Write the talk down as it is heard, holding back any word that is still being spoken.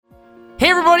Hey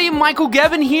everybody, Michael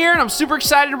Gevin here, and I'm super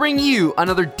excited to bring you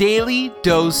another daily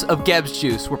dose of GEBBS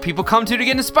juice, where people come to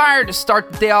get inspired to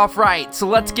start the day off right. So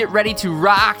let's get ready to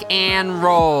rock and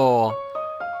roll.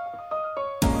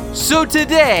 So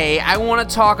today, I want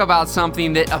to talk about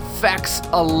something that affects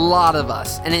a lot of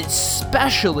us, and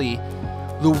especially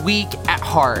the weak at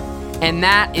heart. And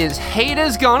that is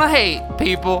haters gonna hate,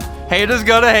 people. Haters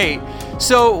gonna hate.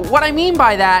 So what I mean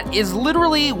by that is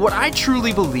literally what I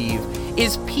truly believe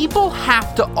is people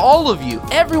have to, all of you,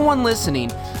 everyone listening,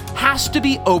 has to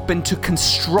be open to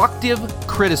constructive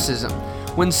criticism.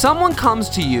 When someone comes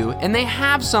to you and they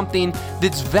have something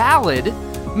that's valid,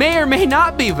 may or may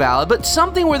not be valid, but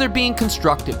something where they're being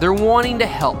constructive, they're wanting to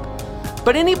help.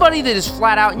 But anybody that is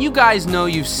flat out, and you guys know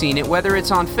you've seen it, whether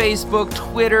it's on Facebook,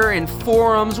 Twitter, and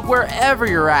forums, wherever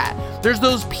you're at, there's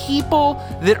those people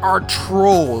that are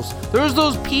trolls. There's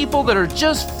those people that are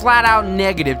just flat out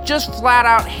negative, just flat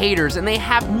out haters, and they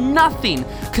have nothing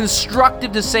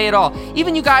constructive to say at all.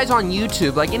 Even you guys on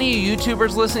YouTube, like any of you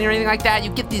YouTubers listening or anything like that, you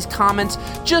get these comments,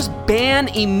 just ban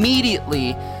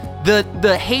immediately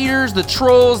the haters, the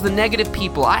trolls, the negative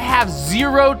people. I have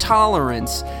zero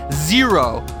tolerance,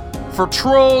 zero, for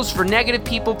trolls, for negative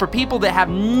people, for people that have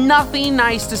nothing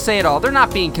nice to say at all. They're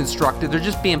not being constructive, they're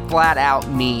just being flat out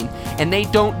mean, and they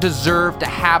don't deserve to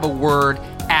have a word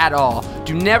at all.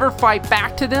 Do never fight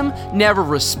back to them, never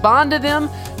respond to them,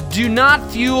 do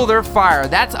not fuel their fire.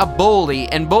 That's a bully,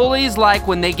 and bullies like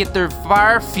when they get their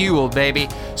fire fueled, baby.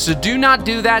 So do not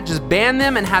do that, just ban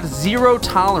them and have zero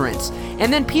tolerance.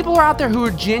 And then people are out there who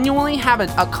are genuinely have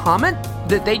a comment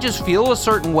that they just feel a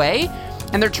certain way,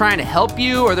 and they're trying to help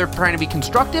you or they're trying to be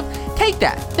constructive. Take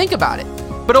that, think about it.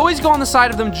 But always go on the side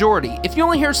of the majority. If you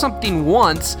only hear something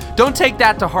once, don't take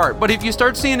that to heart. But if you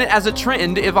start seeing it as a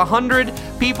trend, if 100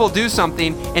 people do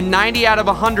something and 90 out of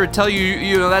 100 tell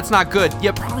you know, that's not good,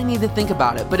 you probably need to think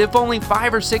about it. But if only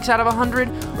 5 or 6 out of 100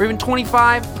 or even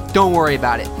 25, don't worry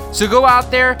about it. So go out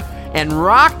there and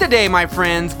rock the day, my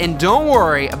friends, and don't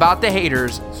worry about the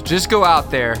haters. So just go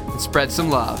out there and spread some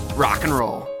love. Rock and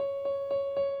roll.